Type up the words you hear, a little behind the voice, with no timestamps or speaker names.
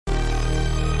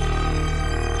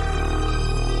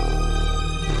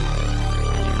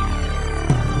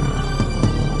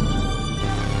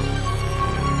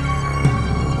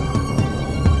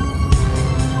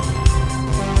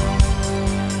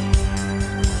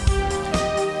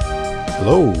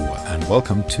Hello, and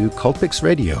welcome to Cultpix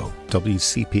Radio,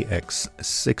 WCPX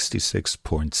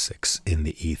 66.6 in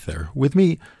the ether. With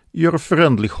me, your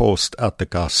friendly host at the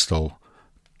castle,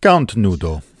 Count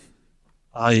Nudo.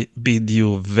 I bid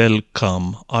you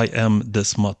welcome. I am the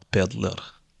smut peddler.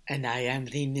 And I am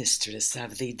the mistress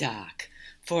of the dark,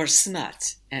 for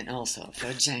smut and also for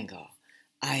Django.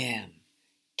 I am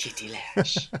Kitty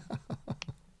Lash.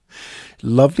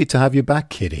 Lovely to have you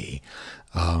back, Kitty.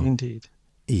 Indeed.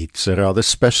 It's a rather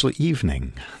special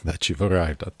evening that you've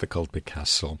arrived at the Cultpix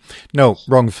Castle. No,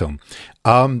 wrong film.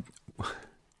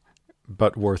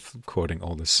 But worth quoting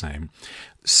all the same.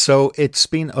 So it's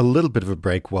been a little bit of a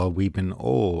break while we've been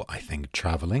all, I think,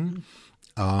 traveling.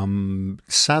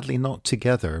 Sadly not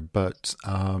together, but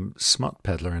Smut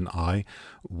Peddler and I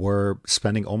were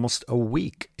spending almost a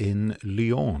week in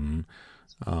Lyon.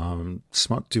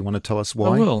 Smut, do you want to tell us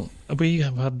why? Well, we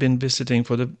have been visiting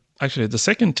for the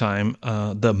second time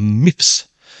the MIFS,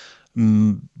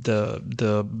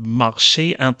 the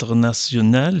Marché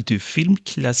International du Film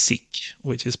Classique,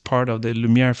 which is part of the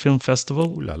Lumière Film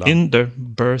Festival in the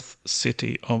birth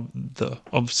city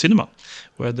of cinema,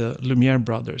 where the Lumière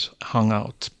brothers hung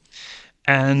out.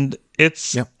 And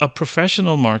it's a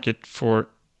professional market for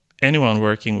anyone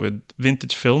working with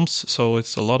vintage films. So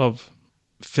it's a lot of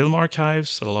film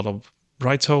archives, a lot of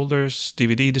rights holders,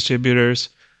 DVD distributors,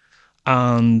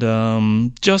 and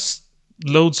just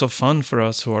loads of fun for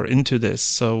us who are into this.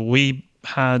 So we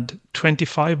had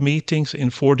 25 meetings in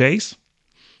 4 days,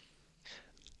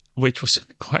 which was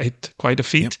quite a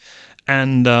feat. Yep.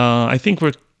 And I think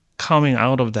we're coming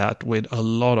out of that with a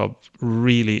lot of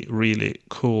really, really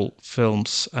cool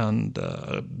films and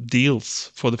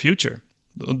deals for the future.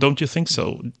 Don't you think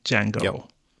so, Django? Yep.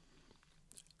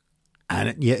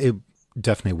 And it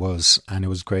definitely was, and it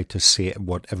was great to see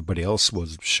what everybody else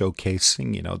was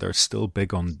showcasing. You know, they're still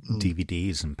big on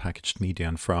DVDs and packaged media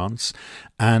in France.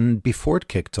 And before it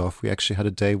kicked off, we actually had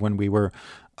a day when we were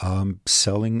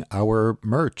selling our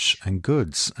merch and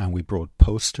goods, and we brought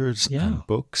posters and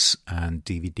books and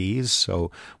DVDs.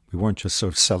 So we weren't just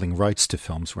sort of selling rights to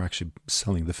films, we're actually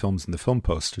selling the films and the film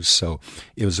posters. So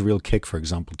it was a real kick, for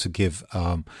example, to give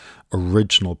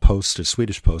original poster,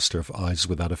 Swedish poster of Eyes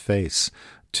Without a Face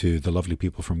to the lovely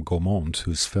people from Gaumont,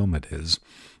 whose film it is.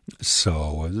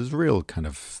 So it was a real kind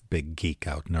of big geek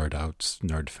out,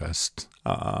 nerd fest,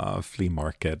 flea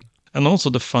market. And also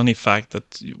the funny fact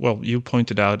that, well, you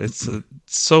pointed out, it's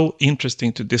so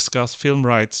interesting to discuss film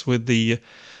rights with the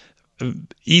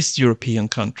East European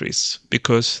countries,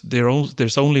 because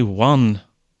there's only one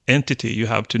entity you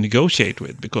have to negotiate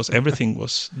with, because everything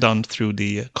was done through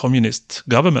the communist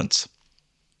governments.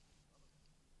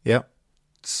 Yeah.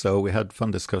 So we had fun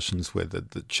discussions with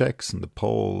the Czechs and the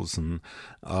Poles and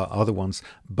other ones.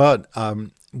 But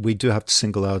we do have to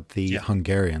single out the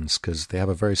Hungarians, because they have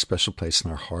a very special place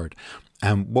in our heart.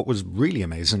 And what was really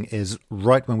amazing is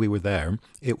right when we were there,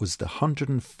 it was the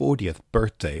 140th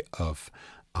birthday of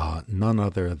none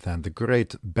other than the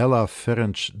great Bela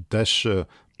Ferenc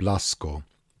Blasco,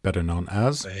 better known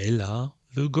as Bela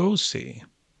Lugosi.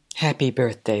 Happy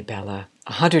birthday, Bela.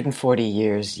 140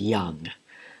 years young.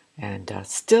 And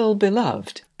still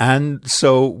beloved. And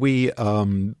so we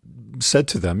said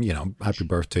to them, you know, happy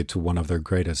birthday to one of their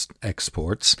greatest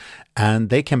exports. And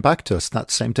they came back to us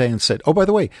that same day and said, oh, by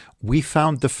the way, we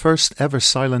found the first ever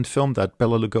silent film that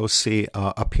Bela Lugosi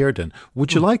appeared in.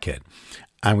 Would you like it?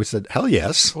 And we said, hell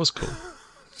yes. That was cool.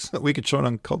 So we could show it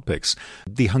on Cultpix.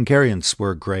 The Hungarians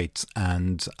were great,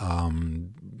 and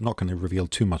not going to reveal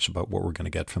too much about what we're going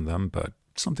to get from them, but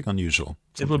something unusual.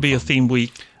 It will be a theme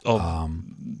week of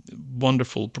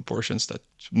wonderful proportions that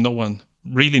no one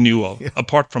really knew of,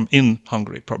 apart from in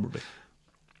Hungary, probably.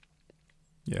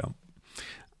 Yeah.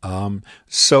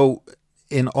 So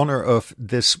in honor of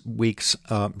this week's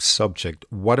subject,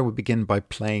 why don't we begin by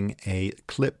playing a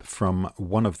clip from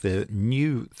one of the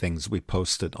new things we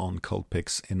posted on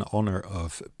Cultpix in honor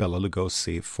of Bela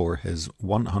Lugosi for his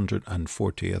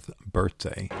 140th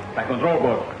birthday. Back control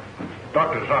book.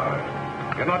 Dr.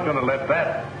 Zucker, you're not going to let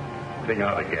that thing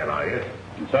out again, are you?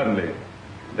 Certainly.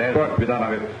 There's work to be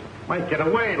done of it. Might get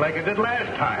away like it did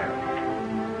last time.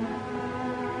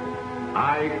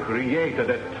 I created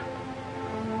it.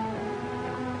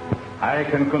 I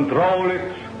can control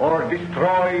it or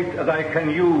destroy it as I can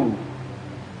you.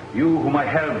 You whom I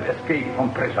helped escape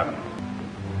from prison.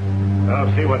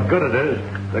 I'll see what good it is.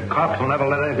 The cops will never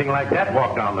let anything like that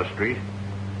walk down the street.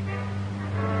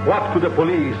 What could the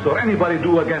police or anybody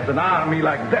do against an army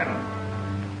like them?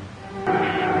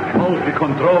 Mostly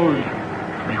controlled,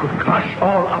 they could crush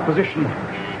all opposition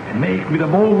and make me the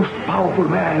most powerful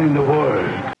man in the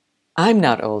world. I'm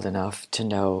not old enough to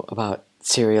know about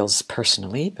serials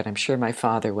personally, but I'm sure my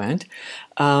father went.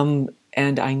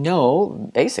 And I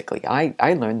know, basically,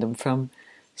 I learned them from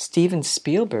Steven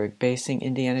Spielberg basing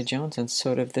Indiana Jones on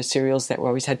sort of the serials that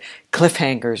always had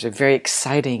cliffhangers or very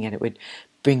exciting, and it would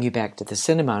bring you back to the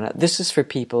cinema. Now, this is for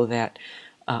people that,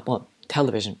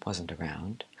 television wasn't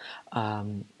around,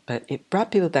 but it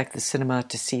brought people back to the cinema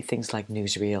to see things like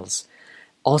newsreels,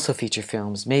 also feature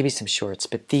films, maybe some shorts,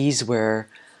 but these were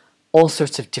all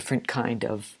sorts of different kind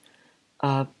of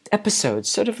episodes,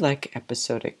 sort of like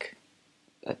episodic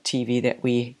TV that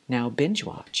we now binge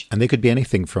watch. And they could be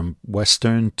anything from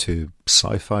Western to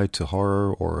sci-fi to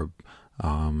horror or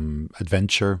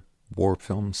adventure, war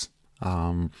films.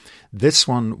 This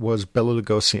one was Bela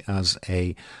Lugosi as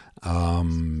a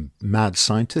mad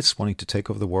scientist wanting to take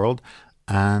over the world.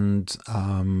 And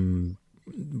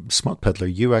Smut Peddler,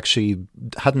 you actually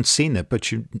hadn't seen it,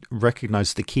 but you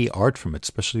recognized the key art from it,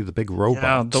 especially the big robots.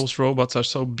 Yeah, those robots are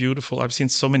so beautiful. I've seen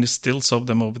so many stills of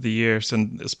them over the years,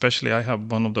 and especially I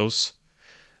have one of those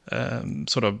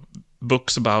sort of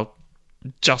books about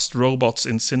just robots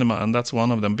in cinema, and that's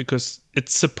one of them, because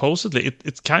it's supposedly,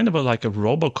 it's kind of like a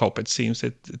RoboCop, it seems.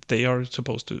 They are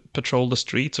supposed to patrol the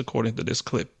streets according to this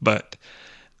clip, but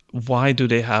why do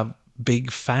they have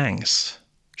big fangs,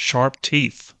 sharp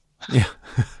teeth? Yeah.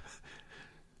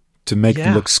 To make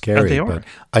them look scary. But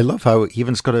I love how he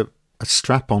even's got a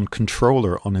strap-on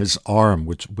controller on his arm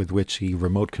with which he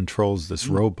remote controls this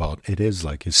robot. It is,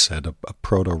 like you said, a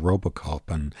proto-RoboCop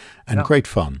and great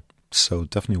fun. So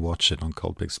definitely watch it on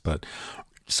Cultpix. But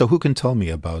so who can tell me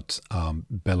about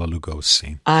Bela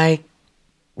Lugosi? I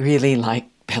really like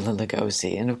Bela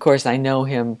Lugosi. And of course I know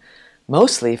him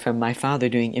mostly from my father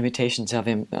doing imitations of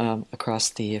him across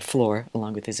the floor,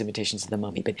 along with his imitations of the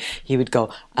Mummy. But he would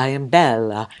go, "I am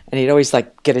Bela," and he'd always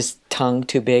like get his tongue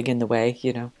too big in the way,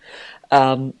 you know.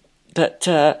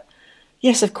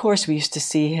 Yes, of course, we used to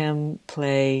see him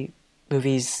play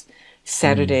movies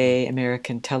Saturday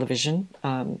American television,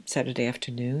 Saturday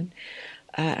afternoon.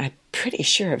 I'm pretty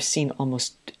sure I've seen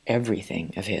almost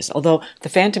everything of his, although The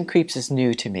Phantom Creeps is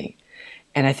new to me.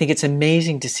 And I think it's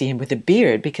amazing to see him with a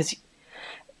beard, because he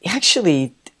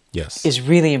actually is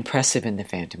really impressive in The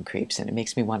Phantom Creeps, and it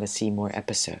makes me want to see more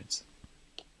episodes.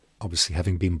 Obviously,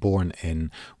 having been born in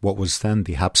what was then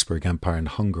the Habsburg Empire in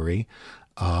Hungary,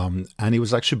 and he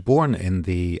was actually born in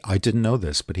I didn't know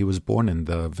this, but he was born in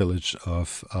the village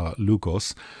of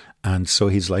Lugos, and so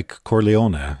he's like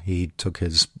Corleone. He took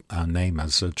his name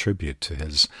as a tribute to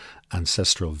his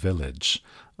ancestral village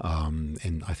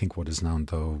in, I think, what is now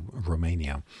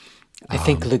Romania. I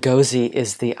think Lugosi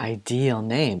is the ideal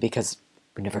name, because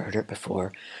we've never heard it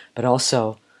before, but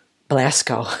also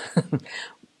Blasco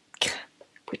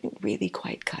wouldn't really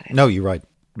quite cut it. No, you're right.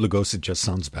 Lugosi just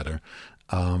sounds better.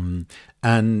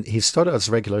 And he started as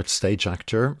a regular stage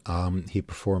actor. He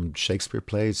performed Shakespeare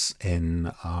plays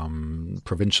in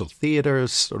provincial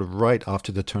theaters sort of right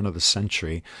after the turn of the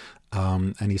century.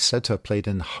 And he's said to have played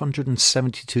in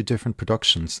 172 different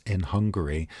productions in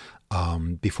Hungary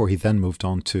before he then moved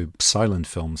on to silent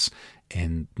films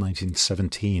in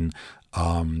 1917,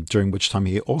 during which time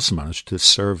he also managed to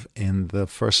serve in the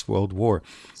First World War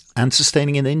and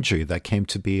sustaining an injury that came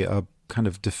to be a kind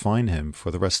of define him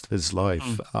for the rest of his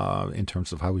life in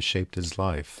terms of how he shaped his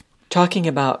life. Talking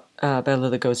about Bela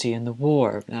Lugosi in the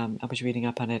war, I was reading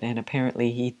up on it, and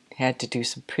apparently he had to do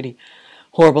some pretty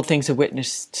horrible things and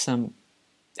witnessed some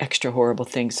extra horrible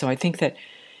things. So I think that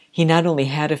he not only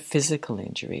had a physical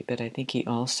injury, but I think he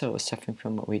also was suffering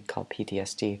from what we'd call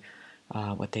PTSD,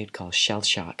 what they'd call shell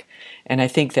shock. And I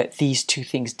think that these two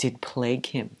things did plague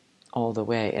him all the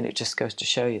way. And it just goes to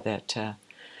show you that I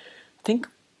think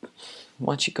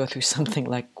once you go through something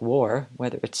like war,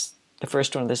 whether it's the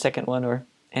first one or the second one or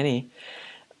any,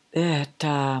 it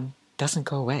doesn't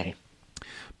go away.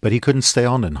 But he couldn't stay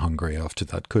on in Hungary after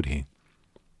that, could he?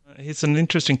 He's an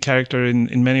interesting character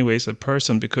in many ways, a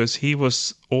person, because he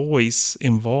was always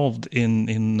involved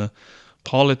in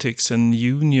politics and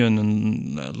union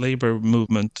and labor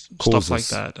movement, Causes. stuff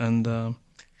like that. And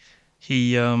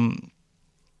he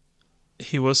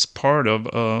was part of,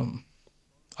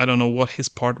 I don't know what his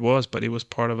part was, but he was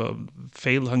part of a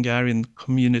failed Hungarian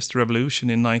communist revolution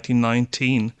in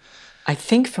 1919. I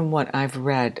think from what I've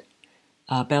read,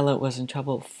 Bela was in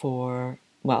trouble for,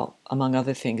 well, among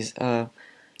other things,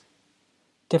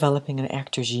 developing an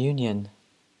actors' union.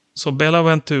 So Bela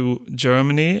went to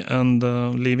Germany and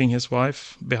leaving his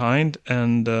wife behind,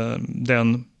 and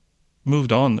then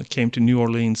moved on, came to New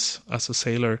Orleans as a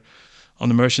sailor on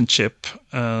a merchant ship,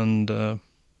 and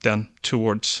then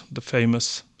towards the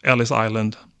famous Ellis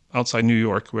Island outside New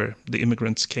York, where the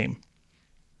immigrants came.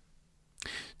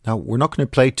 Now, we're not going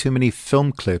to play too many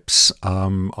film clips.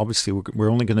 Obviously, we're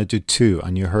only going to do two,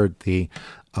 and you heard the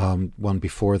one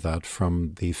before that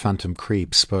from the Phantom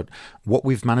Creeps. But what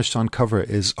we've managed to uncover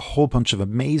is a whole bunch of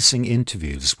amazing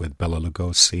interviews with Bela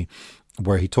Lugosi,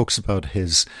 where he talks about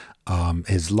his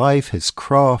life, his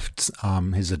craft,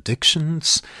 his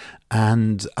addictions,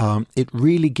 and it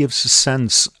really gives a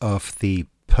sense of the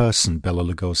person Bela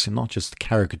Lugosi, not just the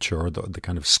caricature or the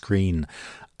kind of screen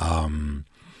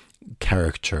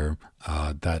character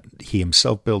that he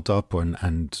himself built up and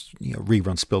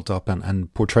reruns built up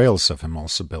and portrayals of him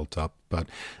also built up. But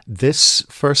this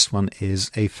first one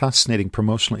is a fascinating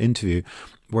promotional interview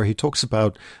where he talks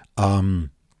about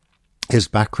his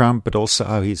background, but also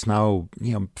how he's now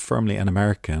firmly an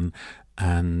American,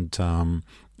 and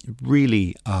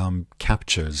really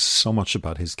captures so much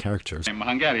about his characters. I'm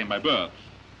Hungarian by birth.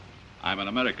 I'm an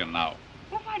American now.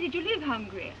 Well, why did you leave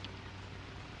Hungary?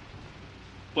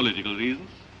 Political reasons.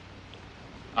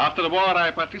 After the war,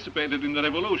 I participated in the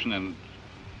revolution, and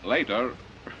later,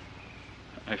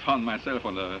 I found myself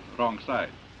on the wrong side.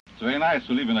 It's very nice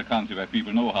to live in a country where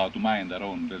people know how to mind their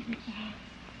own business.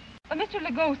 Mr.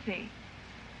 Lugosi,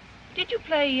 did you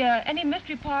play any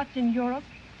mystery parts in Europe?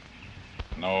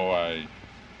 No, I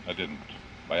didn't.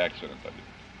 By accident, I did.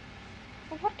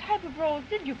 Well, what type of roles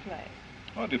did you play?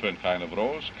 Oh, different kind of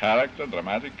roles. Character,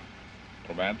 dramatic,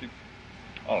 romantic,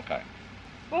 all kinds.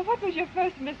 Well, what was your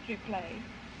first mystery play?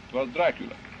 It was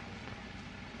Dracula.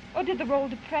 Oh, did the role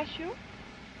depress you?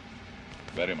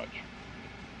 Very much.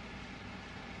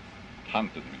 It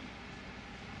haunted me.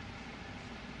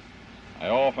 I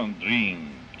often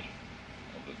dreamed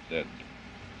of the dead.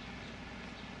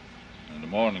 In the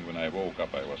morning when I woke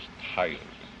up, I was tired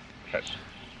and depressed.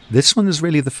 This one is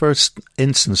really the first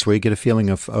instance where you get a feeling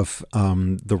of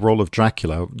the role of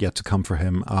Dracula yet to come for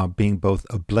him being both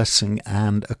a blessing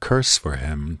and a curse for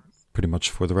him, pretty much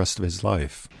for the rest of his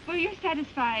life. Were you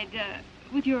satisfied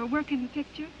with your work in the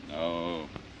picture? No.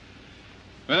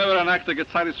 Whenever an actor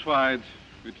gets satisfied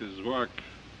with his work,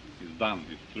 he's done,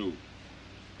 he's through.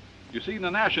 You see, in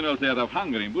the National Theatre of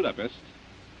Hungary in Budapest,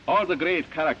 all the great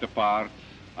character parts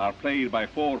are played by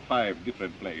 4 or 5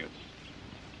 different players.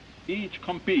 Each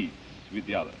competes with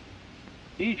the other.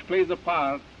 Each plays a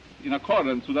part in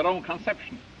accordance with their own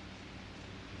conception.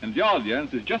 And the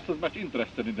audience is just as much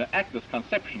interested in the actor's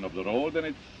conception of the role than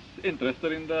it's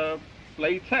interested in the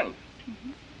play itself.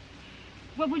 Mm-hmm.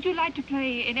 Well, would you like to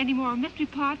play in any more mystery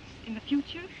parts in the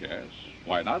future? Yes,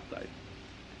 why not? I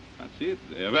fancy it.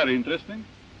 They're very interesting.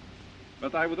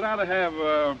 But I would rather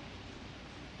have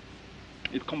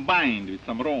it combined with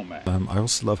some romance. I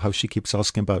also love how she keeps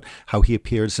asking about how he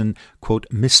appears in, quote,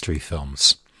 mystery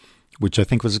films, which I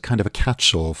think was a kind of a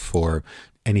catch-all for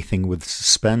anything with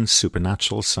suspense,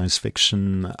 supernatural, science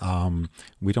fiction.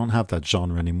 We don't have that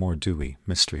genre anymore, do we?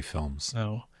 Mystery films.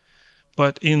 No.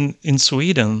 But in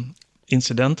Sweden,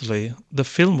 incidentally, the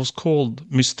film was called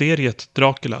Mysteriet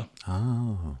Dracula.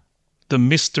 Ah. The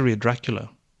Mystery Dracula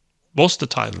was the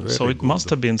title. Very so it good. must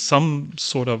have been some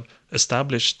sort of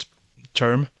established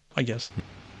term, I guess.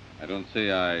 I don't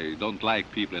say I don't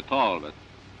like people at all, but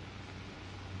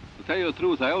to tell you the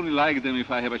truth, I only like them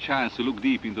if I have a chance to look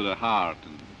deep into their heart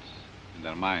and in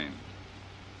their mind.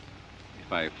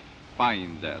 If I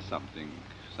find there something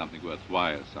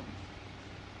worthwhile,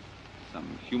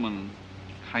 some human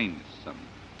kindness, some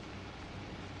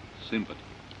sympathy.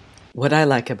 What I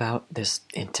like about this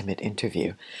intimate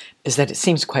interview is that it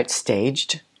seems quite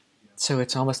staged. So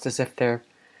it's almost as if they're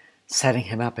setting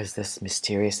him up as this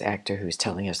mysterious actor who's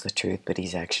telling us the truth, but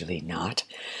he's actually not.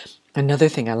 Another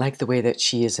thing, I like the way that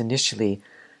she is initially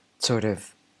sort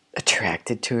of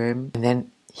attracted to him, and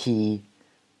then he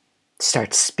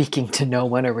starts speaking to no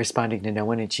one or responding to no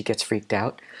one, and she gets freaked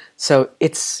out. So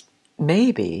it's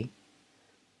maybe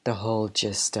the whole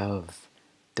gist of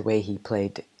the way he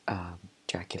played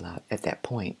Dracula at that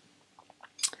point,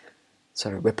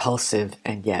 sort of repulsive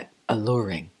and yet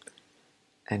alluring.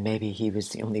 And maybe he was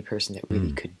the only person that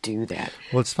really could do that.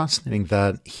 Well, it's fascinating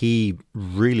that he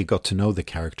really got to know the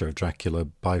character of Dracula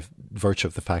by virtue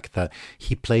of the fact that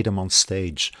he played him on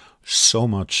stage so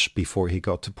much before he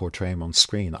got to portray him on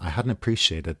screen. I hadn't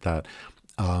appreciated that.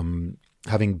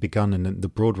 Having begun in the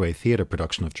Broadway theatre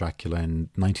production of Dracula in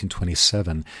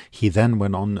 1927, he then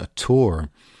went on a tour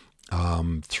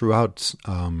throughout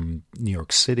New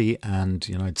York City and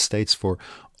the United States for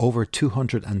over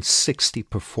 260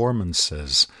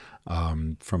 performances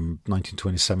from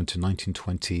 1927 to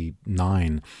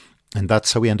 1929. And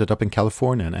that's how he ended up in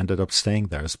California and ended up staying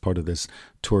there as part of this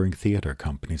touring theater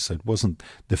company. So it wasn't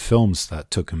the films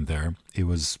that took him there. It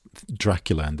was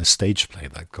Dracula and the stage play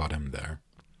that got him there.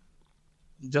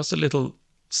 Just a little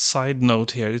side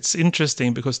note here. It's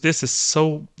interesting because this is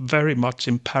so very much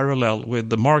in parallel with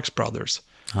the Marx Brothers,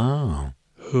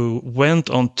 who went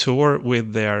on tour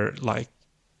with their like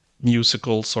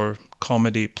musicals or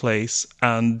comedy plays,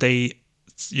 and they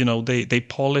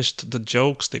polished the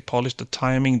jokes, they polished the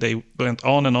timing, they went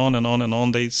on and on and on and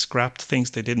on. They scrapped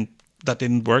things that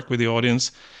didn't work with the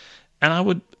audience, and I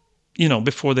would,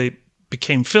 before they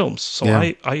became films. So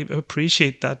yeah. I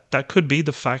appreciate that. That could be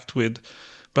the fact with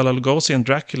Bela Lugosi and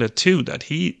Dracula too, that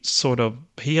he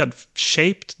had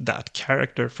shaped that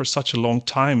character for such a long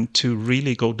time to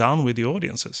really go down with the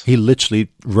audiences. He literally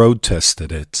road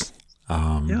tested it.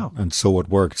 And so it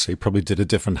worked. So he probably did a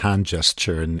different hand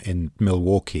gesture in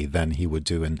Milwaukee than he would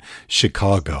do in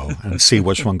Chicago and see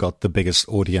which one got the biggest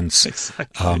audience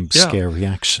scare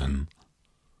reaction.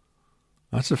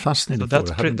 That's a fascinating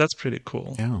thought. That's pretty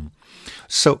cool. Yeah.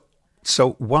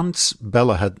 So once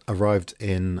Bela had arrived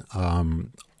in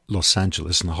Los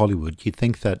Angeles and Hollywood, you'd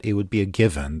think that it would be a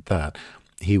given that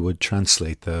he would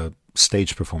translate the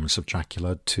stage performance of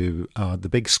Dracula to the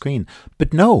big screen.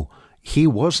 But no, he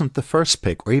wasn't the first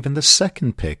pick or even the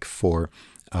second pick for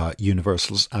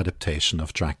Universal's adaptation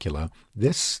of Dracula.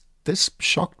 This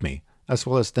shocked me, as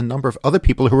well as the number of other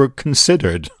people who were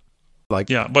considered.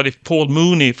 But if Paul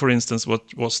Mooney, for instance,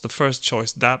 was the first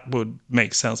choice, that would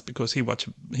make sense because he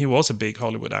was a big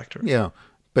Hollywood actor. Yeah,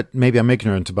 but maybe I'm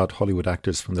ignorant about Hollywood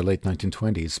actors from the late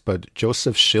 1920s, but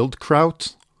Joseph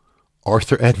Schildkraut,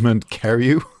 Arthur Edmund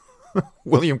Carew,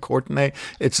 William Courtenay,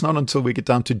 it's not until we get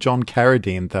down to John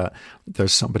Carradine that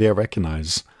there's somebody I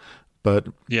recognize. But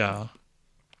yeah.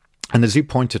 And as you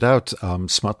pointed out,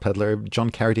 Smut Peddler, John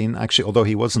Carradine, actually, although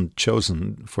he wasn't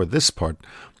chosen for this part,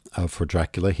 for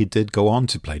Dracula, he did go on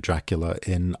to play Dracula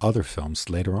in other films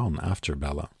later on after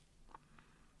Bela.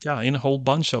 Yeah, in a whole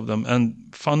bunch of them. And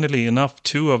funnily enough,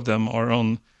 2 of them are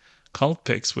on Cult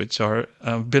Picks, which are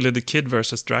Billy the Kid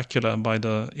versus Dracula by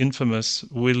the infamous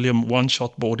William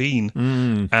One-Shot Bourdin.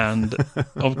 And,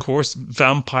 of course,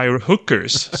 Vampire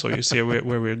Hookers. So you see where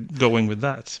we're going with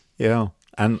that. Yeah,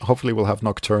 and hopefully we'll have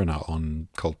Nocturna on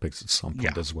Cult Picks at some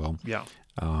point as well. Yeah.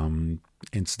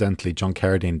 Incidentally, John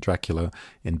Carradine Dracula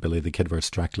in Billy the Kid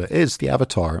vs. Dracula is the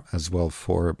avatar as well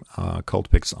for Cult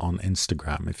Picks on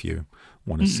Instagram if you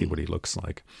want to see what he looks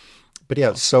like. But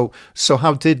yeah, so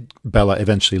how did Bela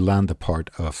eventually land the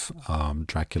part of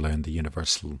Dracula in the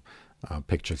Universal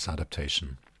Pictures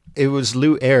adaptation? It was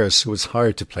Lou Ayres who was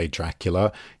hired to play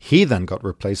Dracula. He then got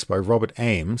replaced by Robert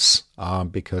Ames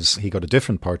because he got a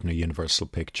different partner in Universal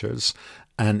Pictures.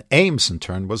 And Ames, in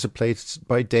turn, was replaced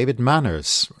by David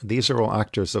Manners. These are all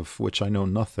actors of which I know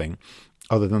nothing,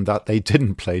 other than that they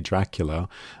didn't play Dracula.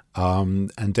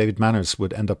 And David Manners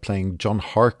would end up playing John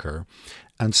Harker.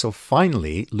 And so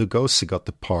finally, Lugosi got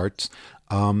the part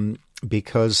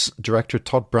because director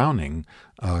Todd Browning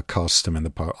cast him in the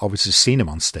part, obviously seen him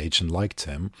on stage and liked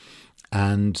him.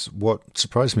 And what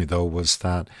surprised me, though, was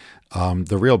that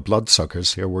the real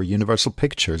bloodsuckers here were Universal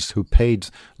Pictures, who paid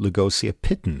Lugosi a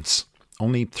pittance.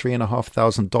 Only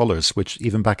 $3,500, which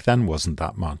even back then wasn't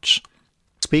that much.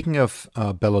 Speaking of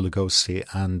Bela Lugosi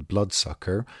and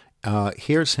Bloodsucker,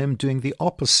 here's him doing the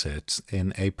opposite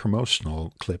in a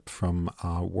promotional clip from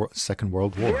Second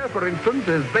World War. Here, for instance,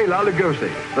 is Bela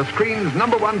Lugosi, the screen's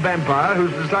 #1 vampire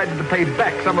who's decided to pay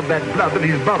back some of that blood that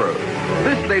he's borrowed.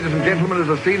 This, ladies and gentlemen, is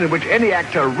a scene in which any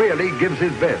actor really gives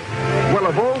his best. Well,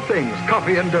 of all things,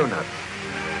 coffee and donuts.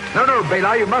 No,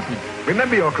 Bela, you mustn't.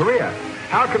 Remember your career.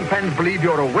 How can fans believe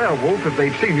you're a werewolf if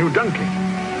they've seen you dunking?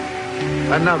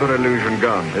 Another illusion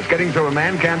gone. It's getting so a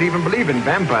man can't even believe in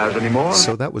vampires anymore.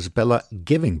 So that was Bela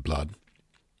giving blood.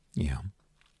 Yeah.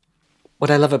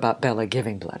 What I love about Bela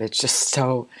giving blood, it's just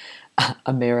so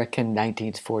American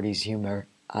 1940s humor,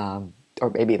 or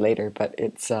maybe later, but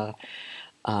it's,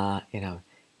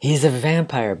 he's a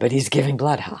vampire, but he's giving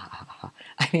blood. Ha, ha, ha.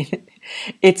 I mean,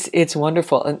 it's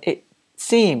wonderful. And it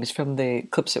seems from the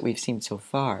clips that we've seen so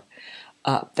far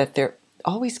that they're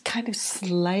always kind of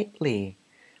slightly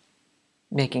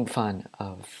making fun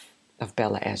of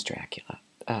Bela as Dracula.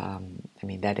 I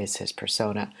mean, that is his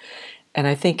persona. And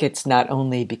I think it's not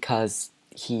only because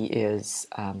he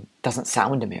doesn't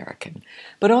sound American,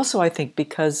 but also I think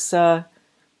because, we're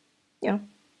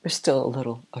still a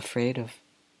little afraid of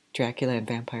Dracula and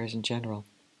vampires in general.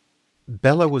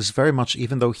 Bela was very much,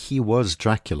 even though he was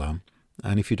Dracula,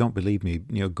 and if you don't believe me,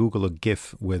 Google a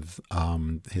GIF with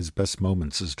his best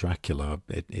moments as Dracula.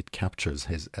 It captures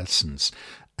his essence.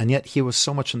 And yet he was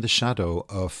so much in the shadow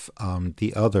of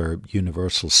the other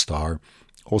Universal star,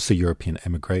 also European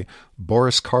emigre,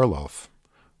 Boris Karloff.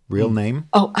 Real name?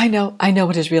 Oh, I know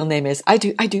what his real name is. I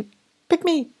do. Pick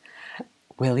me.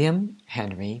 William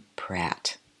Henry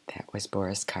Pratt. That was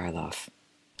Boris Karloff.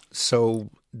 So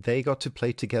they got to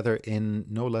play together in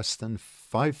no less than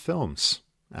 5 films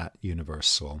at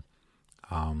Universal,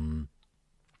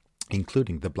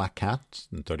 including The Black Cat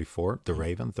in 34, The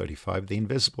Raven 35, The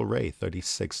Invisible Ray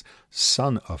 36,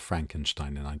 Son of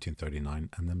Frankenstein in 1939,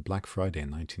 and then Black Friday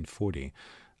in 1940,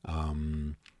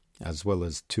 as well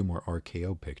as 2 more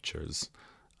RKO pictures.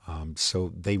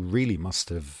 So they really must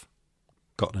have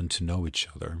gotten to know each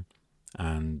other,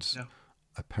 and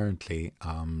apparently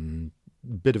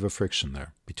bit of a friction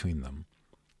there between them,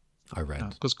 I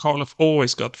read. Because Karloff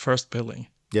always got first billing.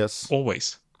 Yes.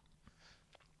 Always.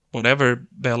 Whatever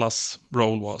Bella's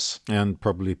role was. And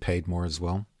probably paid more as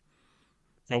well.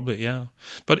 Probably, yeah.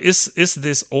 But is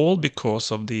this all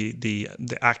because of the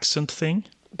accent thing?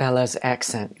 Bella's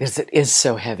accent, because it is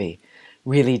so heavy,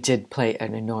 really did play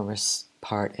an enormous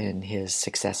part in his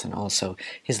success and also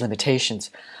his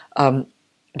limitations.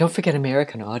 Don't forget,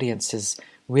 American audiences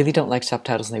really don't like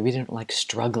subtitles, and they really don't like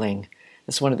struggling.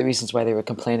 That's one of the reasons why they were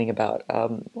complaining about,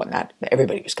 not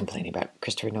everybody was complaining about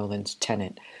Christopher Nolan's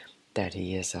Tenet, that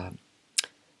he is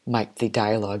mic'd the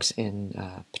dialogues in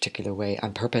a particular way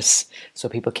on purpose, so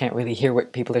people can't really hear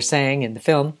what people are saying in the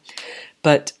film.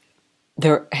 But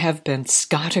there have been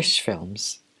Scottish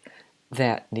films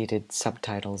that needed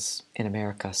subtitles in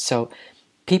America, so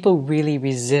people really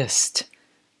resist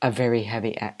a very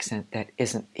heavy accent that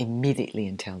isn't immediately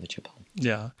intelligible.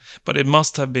 Yeah, but it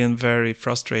must have been very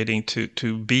frustrating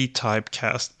to be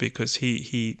typecast, because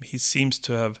he seems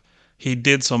to have, he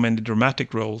did so many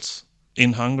dramatic roles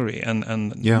in Hungary and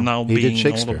now being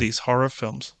in all of these horror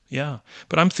films. Yeah,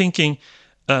 but I'm thinking,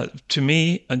 to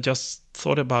me, I just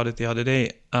thought about it the other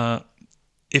day,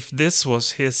 if this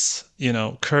was his,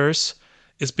 curse,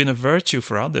 it's been a virtue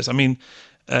for others. I mean,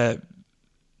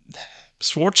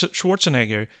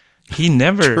 Schwarzenegger, he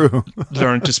never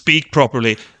learned to speak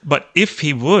properly. But if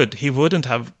he would, he wouldn't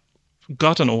have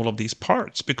gotten all of these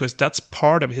parts, because that's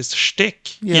part of his shtick,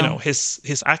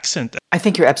 his accent. I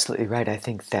think you're absolutely right. I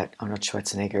think that Arnold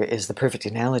Schwarzenegger is the perfect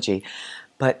analogy.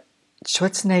 But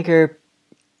Schwarzenegger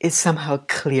is somehow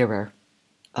clearer,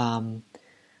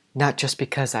 not just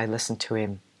because I listen to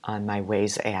him on my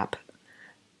Waze app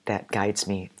that guides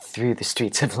me through the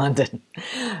streets of London,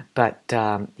 but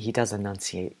he does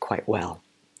enunciate quite well.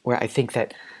 Where I think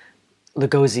that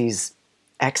Lugosi's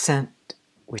accent,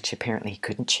 which apparently he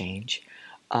couldn't change,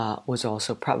 was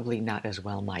also probably not as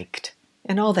well mic'd.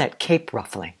 And all that cape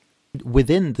ruffling.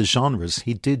 Within the genres,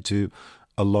 he did do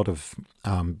a lot of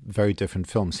very different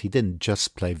films. He didn't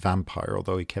just play vampire,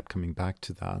 although he kept coming back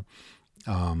to that.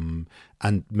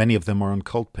 And many of them are on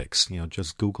cult picks.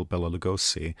 Just Google Bela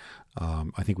Lugosi.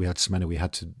 I think we had so many, we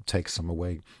had to take some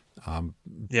away.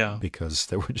 Because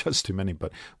there were just too many.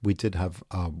 But we did have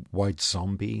White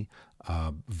Zombie,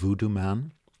 Voodoo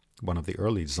Man, one of the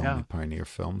early zombie pioneer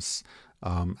films,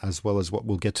 as well as what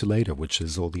we'll get to later, which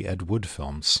is all the Ed Wood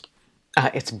films.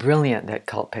 It's brilliant that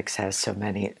Cult Picks has so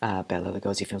many Bela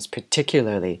Lugosi films,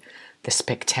 particularly the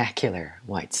spectacular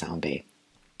White Zombie.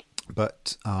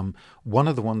 But one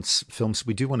of the films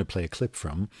we do want to play a clip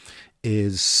from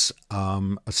is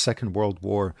a Second World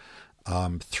War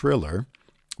thriller,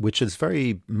 which is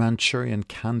very Manchurian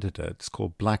Candidate. It's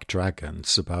called Black Dragon.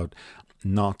 It's about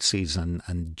Nazis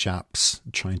and Japs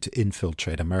trying to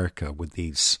infiltrate America with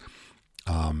these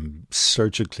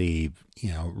surgically,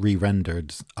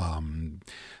 re-rendered,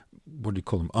 what do you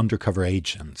call them, undercover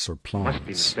agents or pawns. You must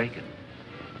be mistaken.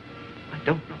 I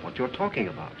don't know what you're talking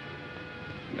about.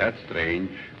 That's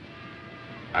strange.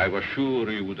 I was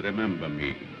sure you would remember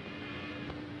me.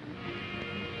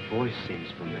 Voice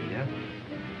seems familiar,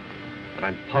 but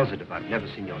I'm positive I've never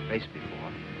seen your face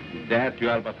before. That you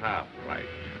are but half right.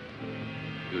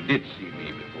 You did see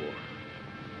me before.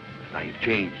 But I've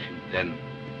changed since then.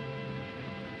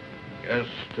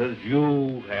 Just as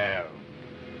you have.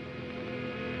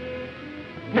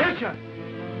 Major!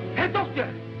 Herr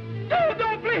Doctor!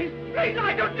 No, please! Please,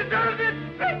 I don't deserve it!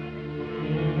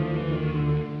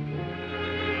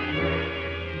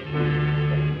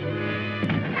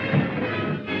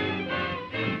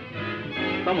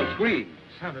 Someone screamed.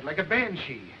 Sounded like a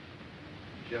banshee.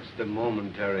 Just a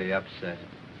momentary upset.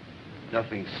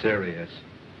 Nothing serious.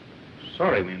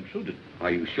 Sorry we intruded.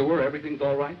 Are you sure everything's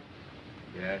all right?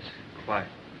 Yes, quite.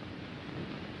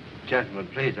 Gentlemen,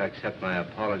 please accept my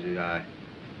apologies. I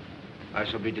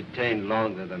shall be detained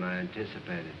longer than I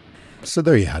anticipated. So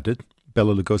there you had it.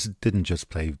 Bela Lugosi didn't just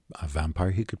play a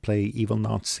vampire, he could play evil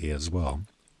Nazi as well.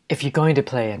 If you're going to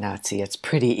play a Nazi, it's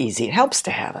pretty easy. It helps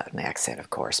to have an accent, of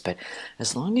course, but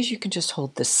as long as you can just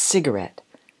hold the cigarette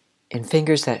in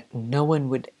fingers that no one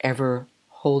would ever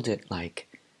hold it like,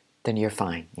 then you're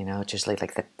fine. Just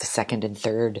like the second and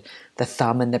third, the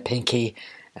thumb and the pinky,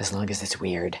 as long as it's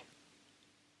weird.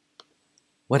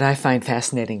 What I find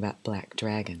fascinating about Black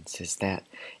Dragons is that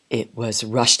it was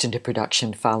rushed into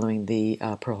production following the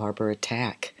Pearl Harbor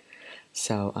attack.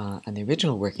 So, and the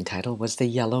original working title was The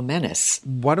Yellow Menace.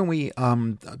 Why don't we,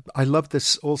 I love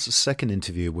this also second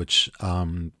interview, which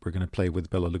we're going to play with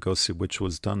Bela Lugosi, which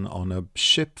was done on a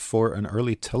ship for an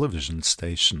early television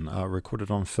station,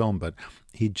 recorded on film, but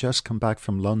he'd just come back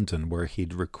from London where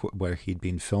he'd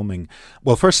been filming.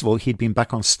 Well, first of all, he'd been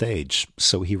back on stage,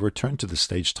 so he returned to the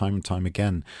stage time and time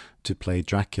again to play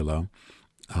Dracula.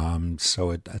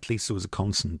 So at least it was a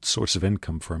constant source of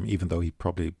income for him, even though he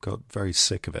probably got very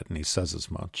sick of it, and he says as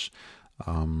much.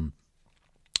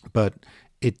 But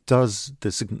it does,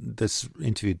 this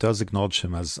interview does acknowledge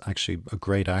him as actually a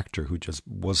great actor who just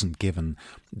wasn't given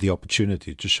the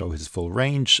opportunity to show his full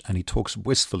range, and he talks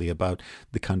wistfully about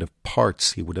the kind of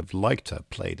parts he would have liked to have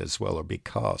played as well or be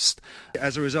cast.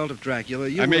 As a result of Dracula,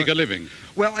 I make a living.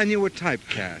 Well, and you were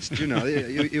typecast.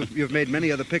 You've made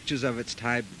many other pictures of its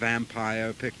type,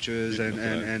 vampire pictures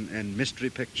and mystery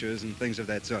pictures and things of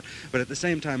that sort. But at the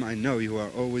same time, I know you are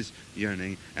always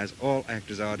yearning, as all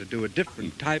actors are, to do a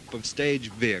different type of stage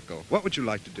vehicle. What would you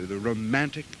like to do? The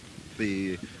romantic?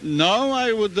 No,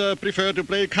 I would prefer to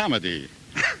play comedy.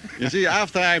 You see,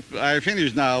 after I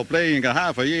finished now playing a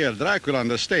half a year Dracula on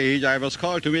the stage, I was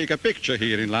called to make a picture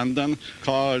here in London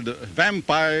called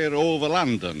Vampire Over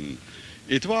London.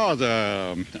 It was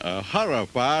a horror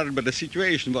part, but the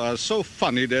situation was so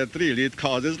funny that really it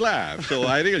causes laughs. So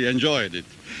I really enjoyed it.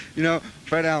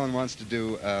 Fred Allen wants to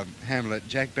do Hamlet.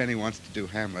 Jack Benny wants to do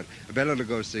Hamlet. Bela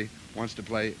Lugosi wants to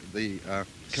play the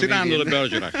Cyrano de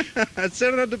Bergerac.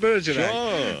 Cyrano de Bergerac.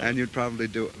 Sure. And you'd probably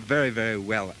do very, very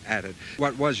well at it.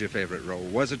 What was your favorite role?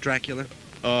 Was it Dracula?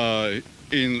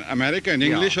 In America, in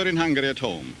English, or in Hungary at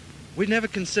home? We never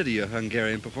consider your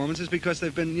Hungarian performances because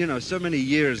they've been, so many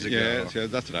years ago. Yes,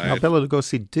 that's right. Now, Bela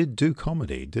Lugosi did do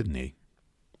comedy, didn't he?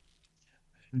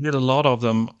 He did a lot of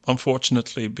them,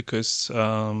 unfortunately, because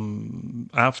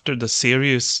after the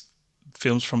serious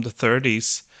films from the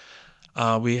 30s,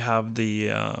 we have the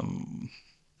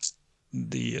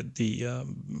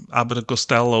Abbott and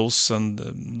Costellos and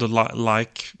the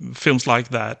films like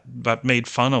that made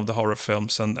fun of the horror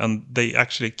films, and they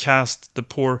actually cast the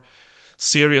poor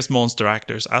serious monster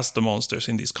actors as the monsters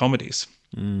in these comedies.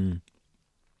 And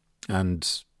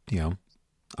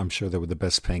I'm sure they were the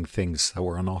best paying things that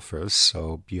were on offer,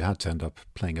 so you had to end up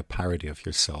playing a parody of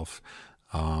yourself.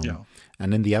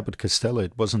 And in the Abbott Costello,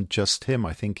 it wasn't just him.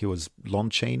 I think it was Lon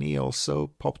Chaney also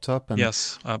popped up. And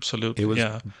yes, absolutely.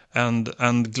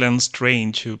 And Glenn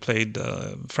Strange, who played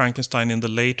Frankenstein in the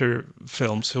later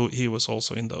films, he was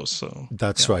also in those. So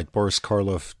that's right. Boris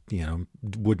Karloff,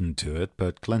 wouldn't do it,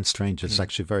 but Glenn Strange is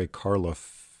actually very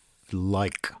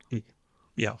Karloff-like.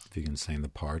 Yeah, if you can say in the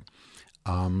part.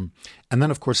 And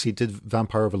then, of course, he did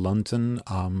Vampire Over London,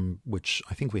 which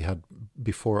I think we had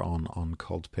before on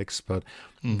Cult Picks. But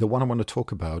the one I want to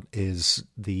talk about is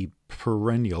the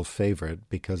perennial favorite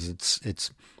because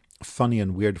it's funny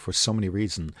and weird for so many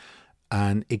reasons.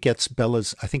 And it gets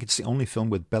Bela's, I think it's the only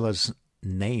film with Bela's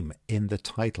name in the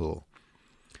title.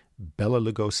 Bela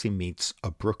Lugosi Meets a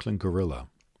Brooklyn Gorilla,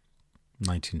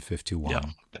 1951. Yeah.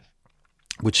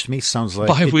 Which to me sounds like...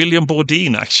 By William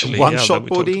Bodine, actually. One-shot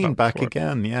Bodine, back before.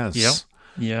 Again, yes.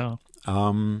 Yeah.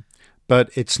 But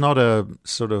it's not a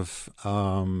sort of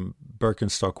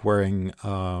Birkenstock-wearing,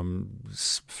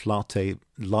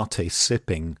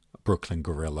 latte-sipping Brooklyn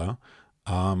Gorilla.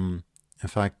 In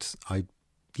fact,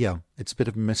 it's a bit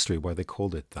of a mystery why they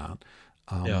called it that.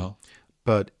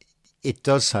 But it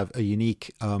does have a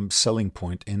unique selling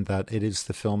point in that it is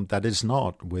the film that is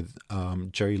not with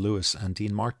Jerry Lewis and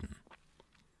Dean Martin.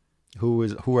 Who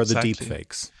are the deep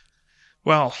fakes?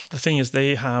 Well, the thing is,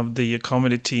 they have the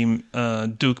comedy team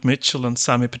Duke Mitchell and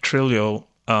Sammy Petrillo,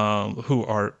 who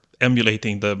are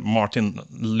emulating the Martin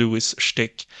Lewis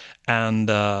shtick,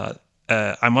 and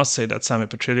I must say that Sammy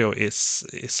Petrillo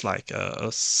is like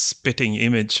a spitting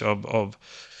image of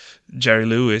Jerry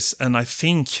Lewis, and I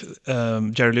think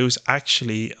Jerry Lewis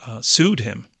actually sued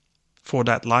him for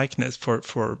that likeness, for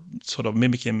sort of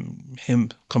mimicking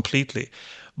him completely.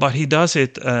 But he does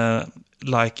it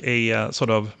like a sort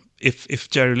of, if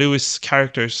Jerry Lewis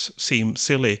characters seem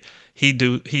silly, he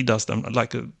does them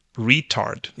like a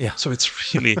retard. Yeah. So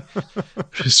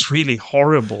it's really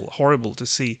horrible to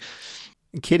see.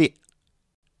 Kitty,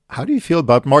 how do you feel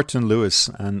about Martin Lewis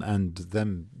and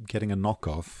them getting a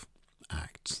knockoff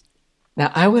act?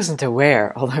 Now, I wasn't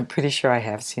aware, although I'm pretty sure I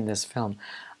have seen this film,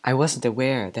 I wasn't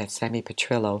aware that Sammy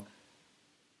Petrillo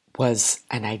was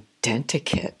an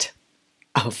identikit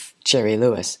of Jerry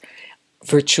Lewis,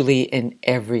 virtually in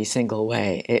every single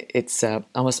way. It's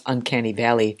almost uncanny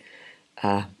valley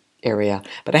area.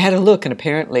 But I had a look, and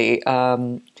apparently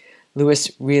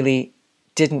Lewis really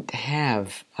didn't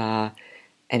have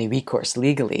any recourse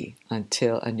legally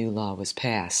until a new law was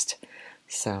passed.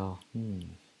 So,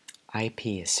 IP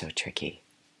is so tricky.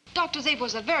 Dr.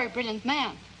 Zabor's a very brilliant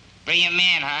man. Brilliant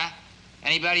man, huh?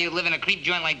 Anybody who live in a creep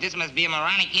joint like this must be a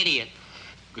moronic idiot.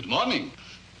 Good morning.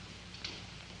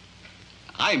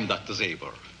 I'm Dr.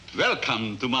 Zabor.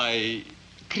 Welcome to my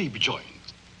creep joint.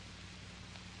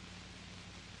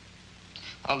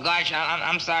 Oh, gosh,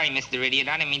 I'm sorry, Mr. Idiot.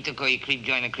 I didn't mean to call you creep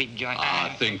joint a creep joint.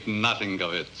 Think nothing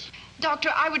of it. Doctor,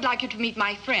 I would like you to meet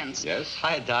my friends. Yes?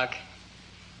 Hi, Doc.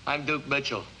 I'm Duke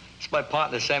Mitchell. It's my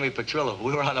partner, Sammy Petrillo.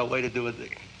 We were on our way to do a thing.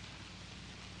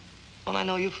 Don't I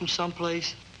know you from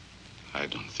someplace? I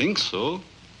don't think so.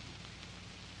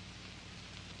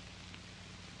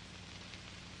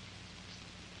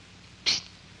 Psst.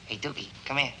 Hey, Dookie,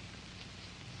 come here.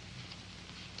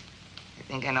 I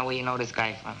think I know where you know this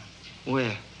guy from.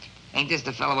 Where? Ain't this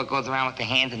the fellow that goes around with the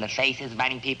hands in the faces,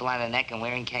 biting people on the neck and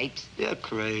wearing capes? You're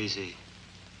crazy.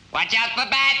 Watch out for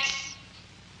bats!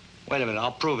 Wait a minute,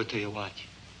 I'll prove it to you, watch.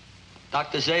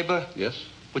 Dr. Zabor? Yes?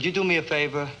 Would you do me a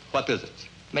favor? What is it?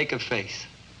 Make a face.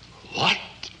 What?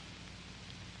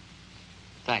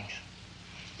 Thanks.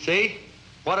 See?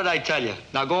 What did I tell you?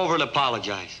 Now go over and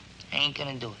apologize. I ain't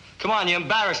gonna do it. Come on, you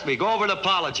embarrassed me. Go over and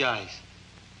apologize.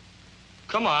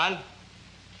 Come on.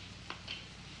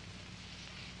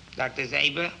 Dr.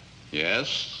 Zabor?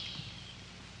 Yes?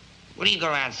 What do you go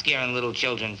around scaring little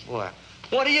children for?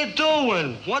 What are you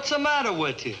doing? What's the matter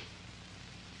with you?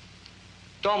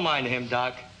 Don't mind him,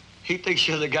 Doc. He thinks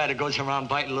you're the guy that goes around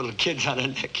biting little kids on the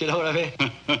neck. You know what I mean?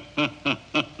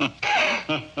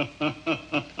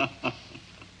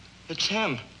 It's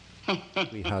him.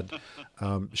 We had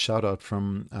shout out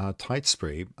from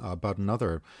Titesbury about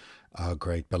another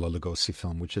great Bela Lugosi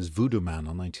film, which is Voodoo Man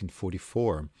on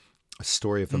 1944. A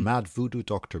story of a mad voodoo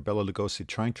doctor, Bela Lugosi,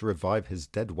 trying to revive his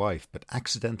dead wife, but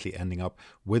accidentally ending up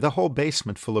with a whole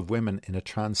basement full of women in a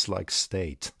trance-like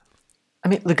state. I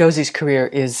mean, Lugosi's career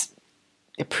is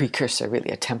a precursor,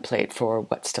 really, a template for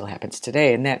what still happens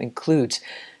today, and that includes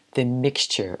the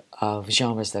mixture of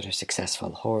genres that are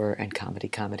successful, horror and comedy,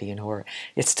 comedy and horror.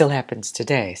 It still happens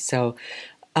today. So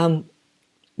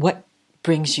what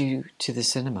brings you to the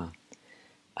cinema?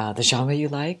 The genre you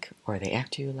like, or the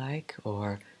actor you like,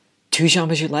 or two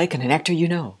genres you like and an actor you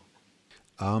know?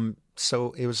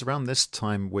 So it was around this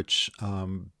time which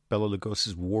Bela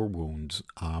Lugosi's war wound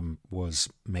was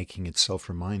making itself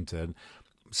reminded.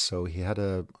 So he had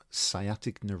a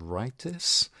sciatic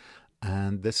neuritis,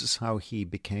 and this is how he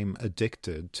became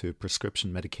addicted to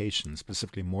prescription medication,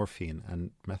 specifically morphine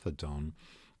and methadone.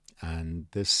 And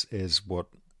this is what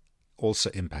also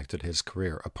impacted his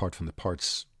career, apart from the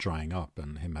parts drying up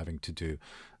and him having to do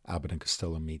Abbott and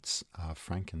Costello meets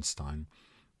Frankenstein.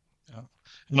 Yeah.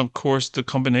 And of course, the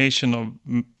combination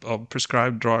of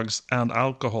prescribed drugs and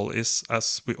alcohol is,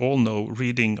 as we all know,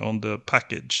 reading on the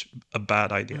package, a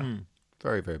bad idea.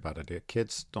 Very, very bad idea.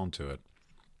 Kids, don't do it.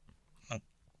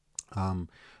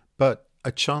 But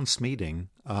a chance meeting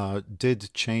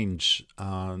did change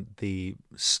the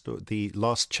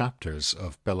last chapters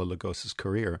of Bela Lugosi's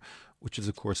career, which is,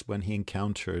 of course, when he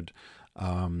encountered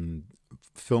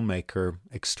filmmaker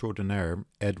extraordinaire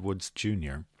Ed Wood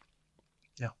Jr.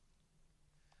 Yeah.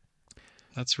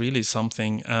 That's really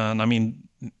something. And I mean,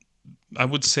 I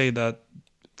would say that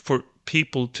for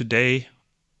people today,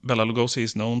 Bela Lugosi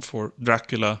is known for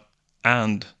Dracula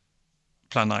and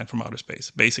Plan 9 from Outer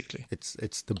Space, basically.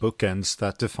 It's the bookends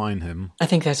that define him. I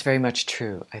think that's very much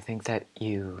true. I think that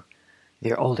you're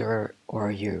older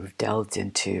or you've delved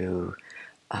into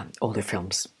older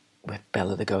films with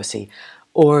Bela Lugosi,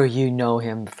 or you know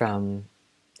him from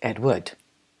Ed Wood,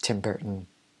 Tim Burton,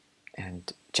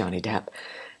 and Johnny Depp.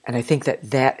 And I think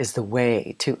that is the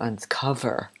way to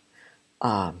uncover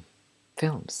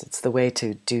films. It's the way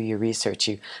to do your research.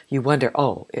 You wonder,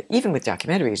 even with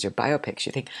documentaries or biopics,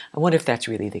 you think, I wonder if that's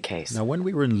really the case. Now, when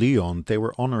we were in Lyon, they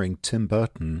were honoring Tim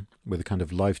Burton with a kind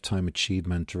of lifetime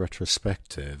achievement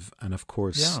retrospective. And of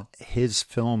course, his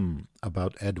film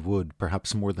about Ed Wood,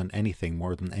 perhaps more than anything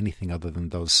other than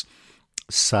those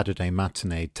Saturday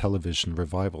matinee television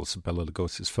revivals of Bela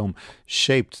Lugosi's film,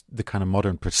 shaped the kind of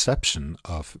modern perception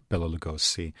of Bela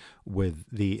Lugosi with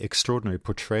the extraordinary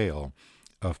portrayal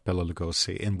of Bela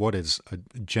Lugosi in what is a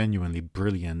genuinely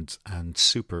brilliant and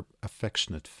super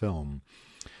affectionate film.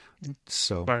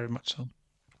 So very much so.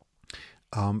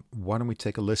 Why don't we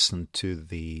take a listen to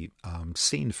the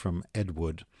scene from Ed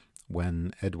Wood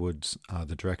when Ed Wood,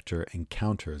 the director,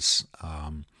 encounters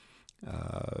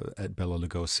Bela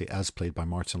Lugosi, as played by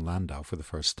Martin Landau for the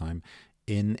first time,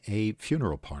 in a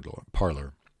funeral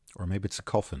parlor, or maybe it's a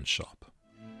coffin shop.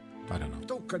 I don't know.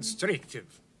 Too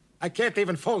constrictive. I can't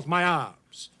even fold my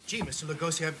arms. Gee, Mr.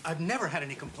 Lugosi, I've never had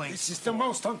any complaints. This is the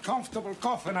most uncomfortable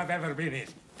coffin I've ever been in.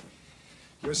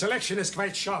 Your selection is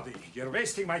quite shoddy. You're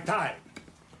wasting my time.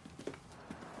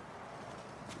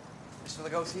 Mr.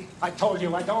 Lugosi? I told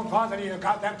you I don't want any of your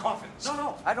goddamn coffins.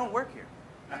 No, I don't work here.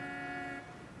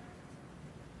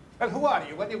 Well, who are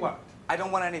you? What do you want? I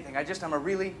don't want anything. I'm a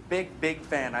really big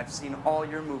fan. I've seen all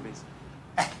your movies.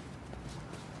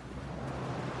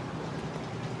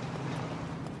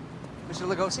 Mr.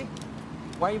 Lugosi,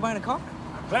 why are you buying a coffin?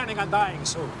 I'm planning on dying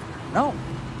soon. No.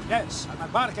 Yes, I'm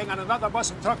embarking on another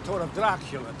bus and truck tour of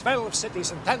Dracula. 12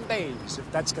 cities in 10 days,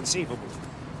 if that's conceivable.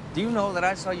 Do you know that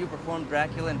I saw you perform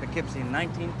Dracula in Poughkeepsie in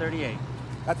 1938?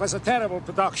 That was a terrible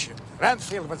production.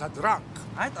 Renfield was a drunk.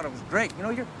 I thought it was great. You know,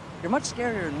 you're much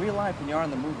scarier in real life than you are in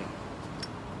the movie.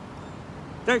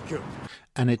 Thank you.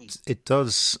 And it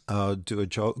does do a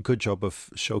good job of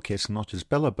showcasing not just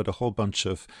Bela, but a whole bunch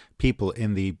of people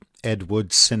in the Ed Wood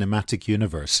cinematic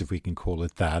universe, if we can call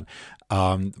it that.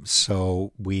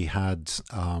 So we had,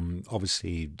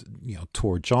 obviously,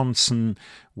 Tor Johnson.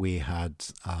 We had...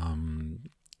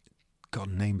 God,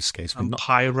 name escapes me.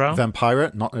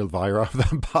 Vampira, not Elvira.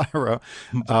 Vampira.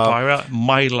 Vampira,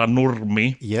 Maila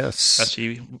Nurmi. Yes.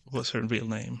 That was her real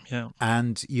name, yeah.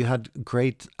 And you had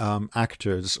great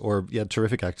actors, or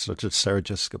terrific actors, such as Sarah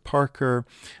Jessica Parker,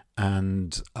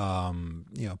 and,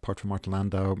 apart from Martin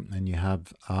Landau, and you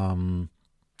have,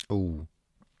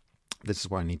 this is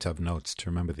why I need to have notes to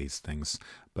remember these things,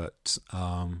 but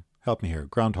help me here.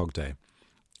 Groundhog Day.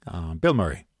 Bill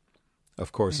Murray,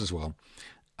 of course, as well.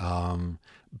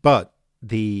 But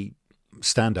the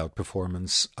standout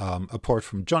performance, apart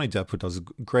from Johnny Depp, who does a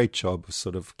great job of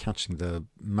sort of catching the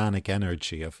manic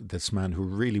energy of this man who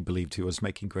really believed he was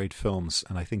making great films.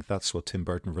 And I think that's what Tim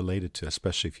Burton related to,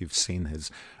 especially if you've seen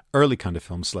his early kind of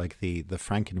films like the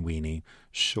Frankenweenie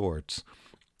short.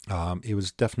 It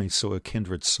was definitely so a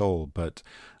kindred soul, but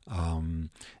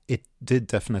it did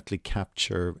definitely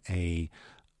capture a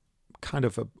kind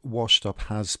of a washed-up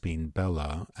has-been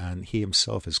Bela, and he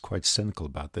himself is quite cynical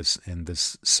about this in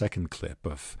this second clip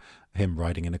of him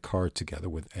riding in a car together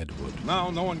with Ed Wood. Now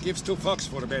no one gives two fucks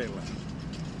for Bela.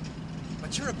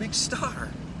 But you're a big star.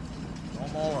 No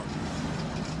more.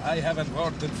 I haven't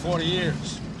worked in 4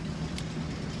 years.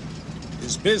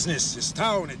 This business, this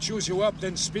town, it chews you up,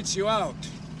 then spits you out.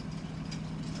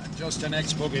 I'm just an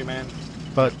ex-boogeyman.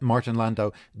 But Martin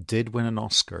Landau did win an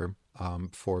Oscar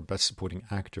for Best Supporting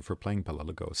Actor for playing Bela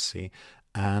Lugosi,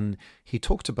 and he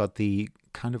talked about the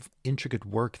kind of intricate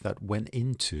work that went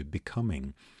into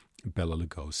becoming Bela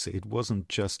Lugosi. It wasn't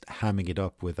just hamming it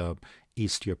up with a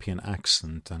East European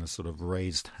accent and a sort of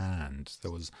raised hand. There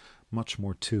was much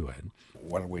more to it.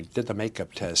 When we did the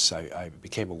makeup tests, I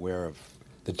became aware of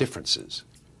the differences.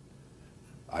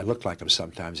 I looked like him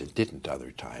sometimes and didn't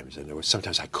other times, and there was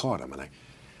sometimes I caught him, and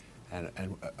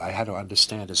I had to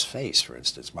understand his face, for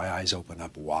instance. My eyes open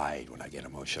up wide when I get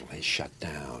emotional. They shut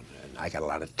down. And I got a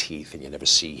lot of teeth, and you never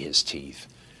see his teeth.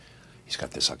 He's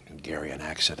got this Hungarian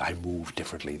accent. I move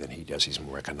differently than he does. He's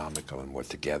more economical and more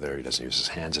together. He doesn't use his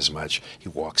hands as much. He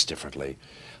walks differently.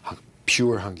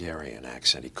 Pure Hungarian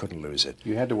accent. He couldn't lose it.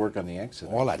 You had to work on the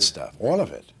accent. All that stuff. All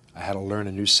of it. I had to learn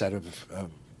a new set of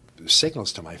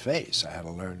signals to my face. I had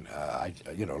to learn,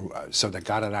 so that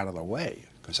got it out of the way.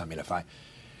 Because, I mean,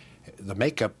 the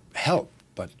makeup helped,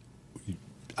 but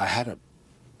I had to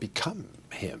become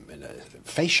him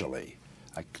facially.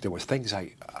 There were things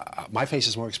my face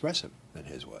is more expressive than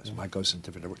his was. Mm-hmm. Mine goes in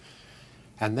different.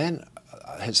 And then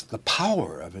the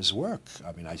power of his work.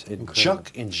 I mean,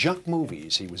 in junk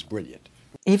movies, he was brilliant.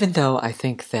 Even though I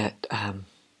think that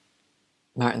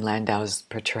Martin Landau's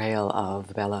portrayal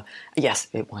of Bela, yes,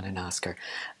 it won an Oscar,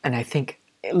 and I think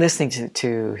listening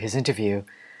to his interview,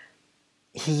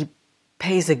 he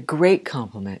pays a great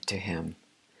compliment to him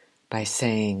by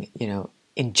saying,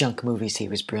 in junk movies he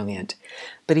was brilliant.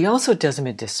 But he also does him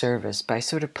a disservice by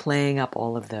sort of playing up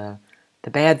all of the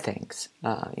bad things,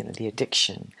 the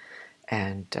addiction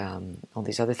and all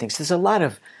these other things. There's a lot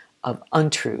of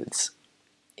untruths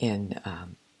in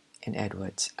Ed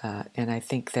Wood's, and I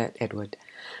think that Ed Wood,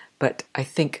 but I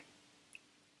think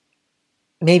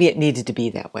maybe it needed to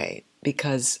be that way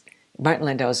because Martin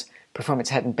Landau's performance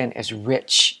hadn't been as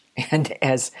rich and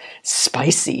as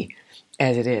spicy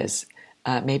as it is.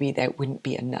 Maybe that wouldn't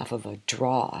be enough of a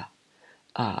draw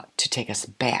to take us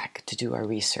back to do our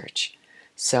research.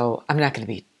 So I'm not going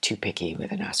to be too picky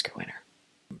with an Oscar winner.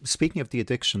 speaking of the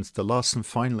addictions, the last and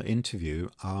final interview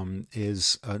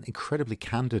is an incredibly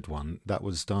candid one that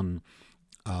was done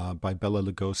by Bela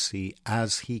Lugosi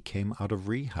as he came out of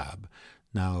rehab.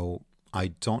 Now, I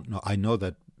don't know. I know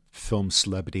that film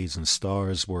celebrities and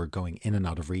stars were going in and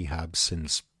out of rehab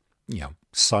since,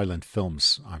 silent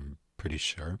films, I'm pretty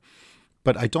sure.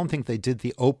 But I don't think they did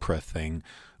the Oprah thing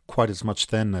quite as much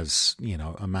then as,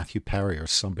 a Matthew Perry or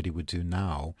somebody would do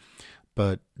now.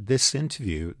 But this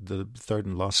interview, the third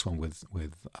and last one with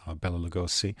Bela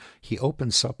Lugosi, he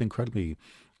opens up incredibly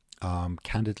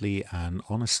candidly and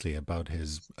honestly about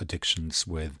his addictions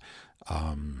with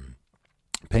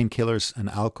painkillers and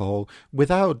alcohol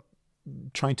without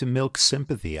trying to milk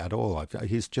sympathy at all.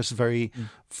 He's just very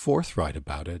forthright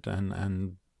about it,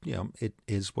 and it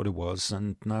is what it was,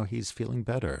 and now he's feeling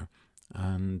better.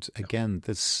 And again,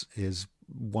 this is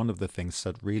one of the things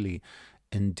that really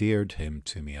endeared him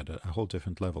to me at a whole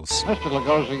different level. Mr.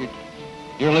 Lugosi,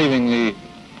 you're leaving the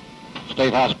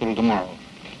state hospital tomorrow.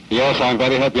 Yes, I'm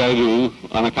very happy I do,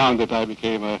 on account that I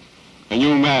became a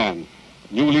new man,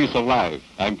 new lease of life.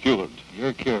 I'm cured.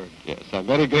 You're cured? Yes, I'm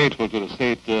very grateful to the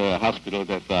state hospital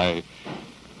that they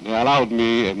allowed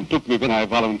me and took me when I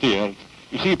volunteered.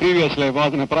 You see, previously I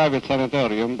was in a private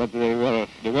sanatorium, but they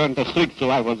weren't as strict, so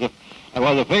I was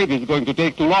afraid it's going to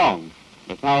take too long.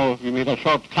 But now we made a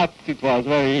short cut. It was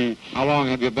very... How long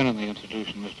have you been in the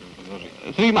institution, Mr.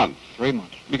 Lugosi? 3 months. 3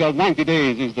 months. Because 90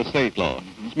 days is the state law.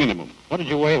 It's minimum. What did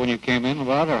you weigh when you came in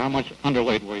about, or how much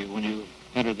underweight were you when you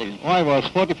entered the... Oh, I was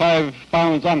 45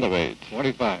 pounds underweight.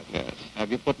 45? Yes.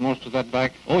 Have you put most of that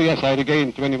back? Oh, yes, I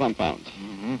regained 21 pounds.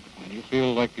 Mm-hmm. And you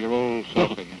feel like your old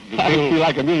self again. I feel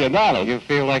like $1 million. You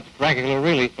feel like Dracula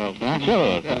really felt, huh?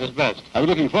 Sure. At his best. I'm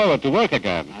looking forward to work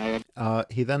again.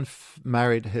 He then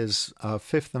married his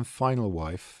fifth and final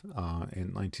wife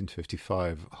in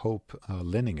 1955, Hope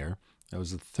Linninger. There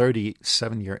was a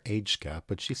 37-year age gap,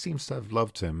 but she seems to have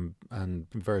loved him and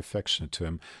been very affectionate to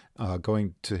him,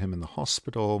 going to him in the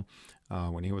hospital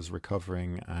when he was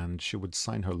recovering, and she would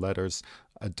sign her letters,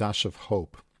 A Dash of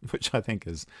Hope, which I think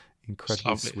is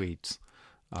incredibly sweet.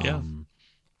 Yeah.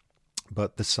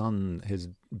 But the son, his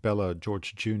Bela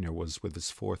George Jr., was with his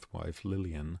fourth wife,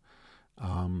 Lillian.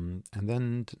 And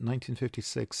then in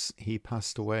 1956, he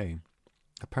passed away,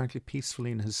 apparently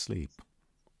peacefully in his sleep.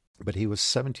 But he was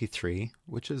 73,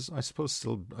 which is, I suppose,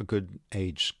 still a good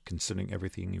age considering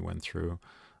everything he went through.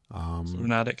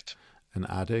 An addict. An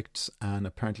addict, and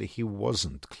apparently he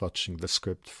wasn't clutching the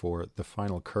script for The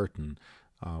Final Curtain,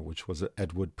 which was an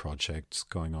Ed Wood project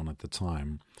going on at the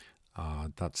time.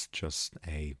 That's just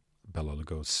a Bela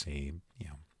Lugosi,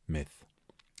 myth.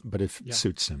 But it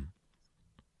suits him.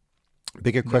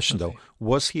 Bigger question, though.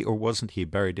 Was he or wasn't he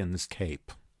buried in this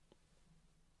cape?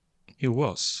 He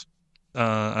was.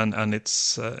 And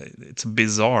it's a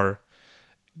bizarre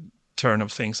turn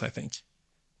of things, I think.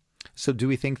 So do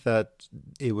we think that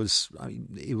it was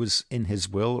in his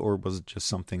will, or was it just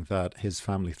something that his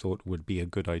family thought would be a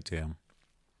good idea?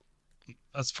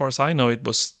 As far as I know, it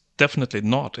was definitely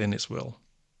not in his will,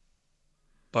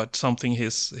 but something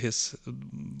his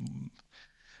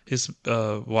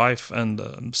wife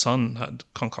and son had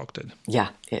concocted. Yeah,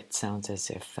 it sounds as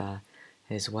if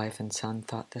his wife and son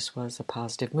thought this was a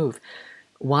positive move.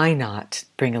 Why not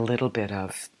bring a little bit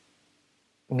of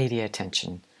media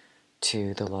attention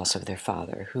to the loss of their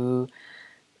father, who,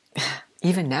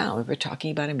 even now, we're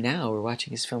talking about him now, we're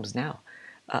watching his films now,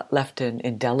 left an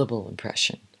indelible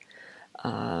impression,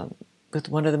 with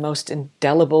one of the most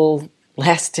indelible,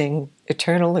 lasting,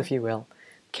 eternal, if you will,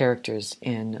 characters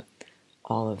in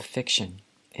all of fiction,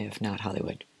 if not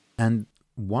Hollywood. And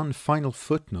one final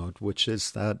footnote, which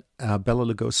is that Bela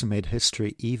Lugosi made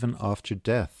history even after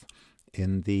death.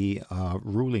 In the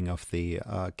ruling of the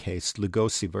case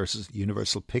Lugosi versus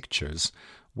Universal Pictures,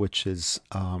 which is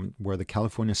where the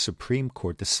California Supreme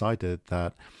Court decided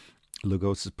that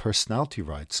Lugosi's personality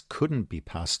rights couldn't be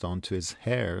passed on to his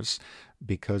heirs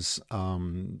because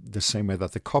the same way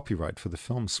that the copyright for the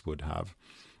films would have.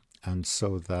 And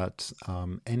so that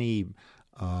any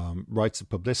rights of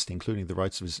publicity, including the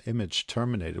rights of his image,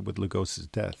 terminated with Lugosi's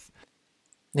death.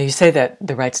 Now, you say that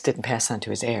the rights didn't pass on to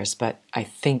his heirs, but I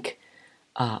think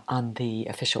on the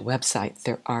official website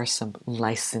there are some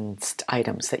licensed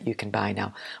items that you can buy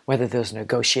now. Whether those are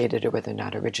negotiated or whether they're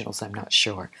not originals, I'm not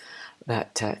sure.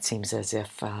 But it seems as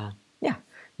if,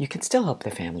 you can still help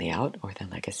the family out or the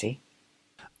legacy.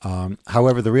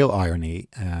 However, the real irony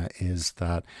is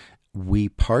that we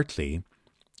partly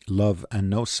love and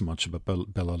know so much about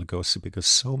Bela Lugosi because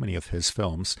so many of his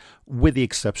films, with the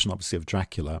exception obviously of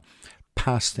Dracula,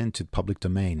 passed into public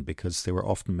domain because they were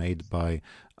often made by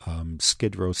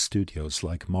Skid Row Studios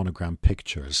like Monogram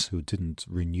Pictures, who didn't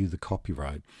renew the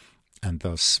copyright. And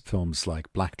thus films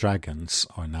like Black Dragons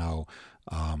are now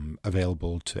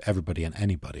available to everybody and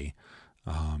anybody.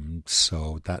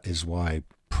 So that is why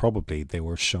probably they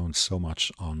were shown so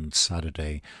much on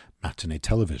Saturday matinee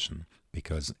television,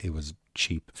 because it was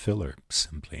cheap filler,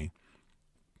 simply.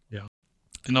 Yeah.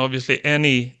 And obviously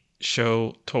any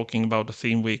show talking about the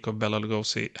theme week of Bela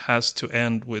Lugosi has to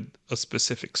end with a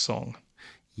specific song.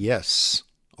 Yes,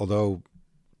 although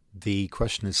the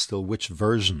question is still which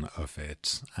version of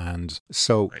it. And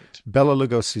so right. Bela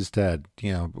Lugosi's dead.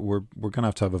 You know, we're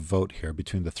going to have a vote here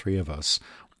between the three of us.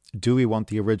 Do we want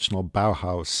the original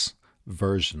Bauhaus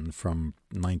version from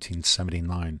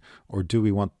 1979, or do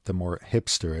we want the more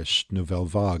hipsterish Nouvelle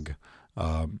Vague,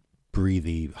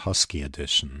 breathy, husky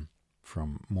edition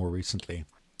from more recently?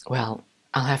 Well,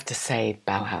 I'll have to say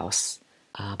Bauhaus.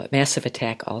 But Massive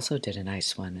Attack also did a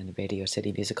nice one in the Radio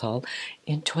City Music Hall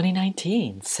in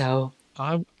 2019. So,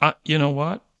 you know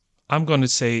what? I'm going to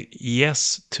say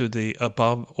yes to the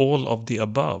above, all of the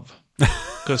above,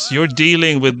 because you're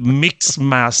dealing with mix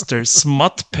master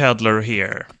smut peddler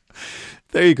here.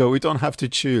 There you go. We don't have to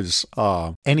choose.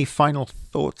 Any final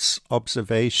thoughts,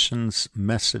 observations,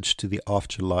 message to the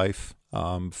afterlife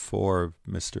for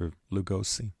Mr.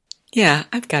 Lugosi? Yeah,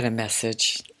 I've got a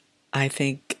message. I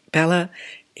think, Bela,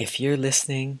 if you're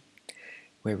listening,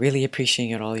 we're really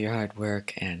appreciating all your hard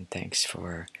work, and thanks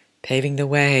for paving the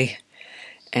way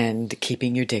and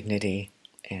keeping your dignity.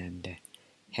 And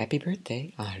happy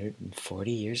birthday, 140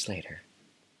 years later.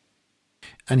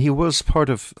 And he was part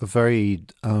of a very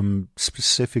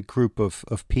specific group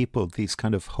of people, these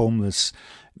kind of homeless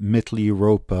Middle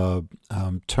Europa,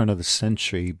 turn of the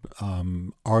century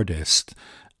artists.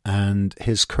 And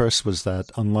his curse was that,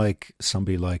 unlike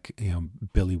somebody like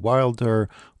Billy Wilder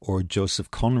or Joseph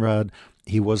Conrad,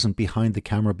 he wasn't behind the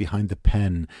camera, behind the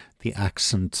pen. The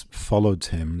accent followed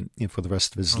him for the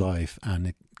rest of his life, and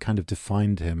it kind of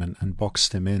defined him and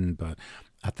boxed him in. But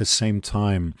at the same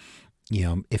time,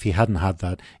 if he hadn't had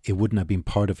that, it wouldn't have been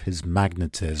part of his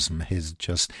magnetism, his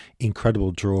just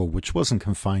incredible draw, which wasn't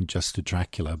confined just to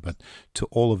Dracula, but to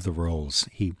all of the roles.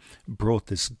 He brought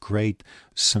this great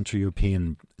Central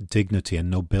European dignity and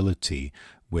nobility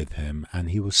with him, and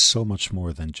he was so much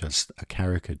more than just a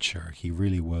caricature. He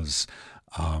really was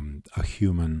a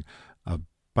human,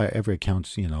 by every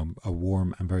account, a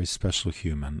warm and very special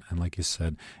human. And like you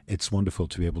said, it's wonderful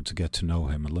to be able to get to know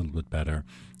him a little bit better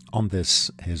on this,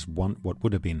 what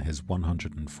would have been his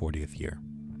 140th year.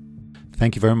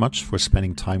 Thank you very much for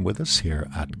spending time with us here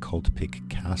at Cult Peak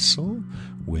Castle.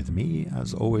 With me,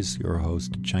 as always, your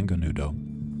host, Django Nudo.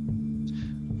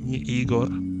 Igor.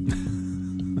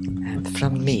 And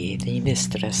from me, the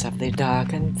mistress of the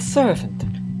dark and servant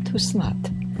to Smut,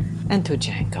 and to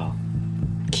Django,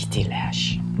 Kitty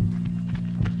Lash.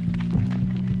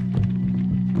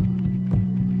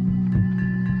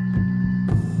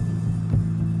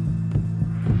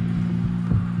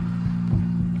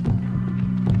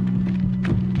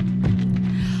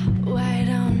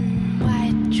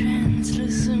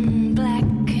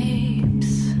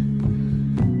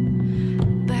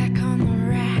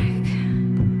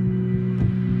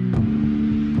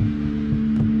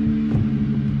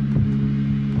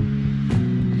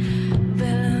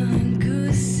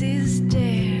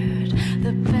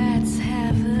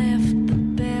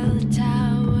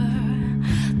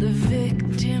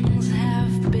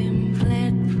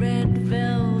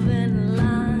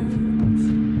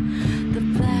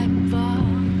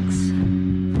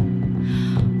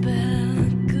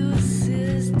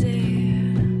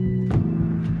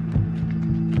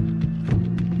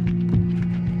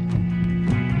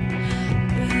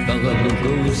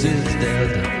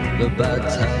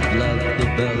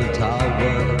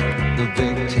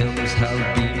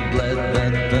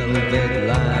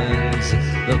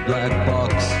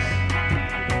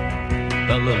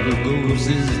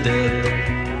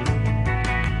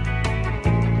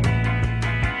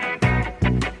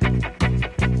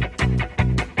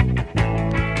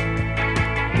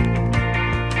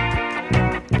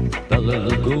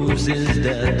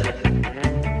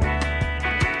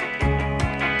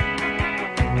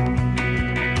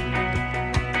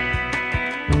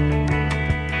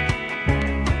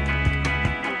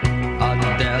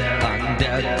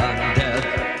 Undead,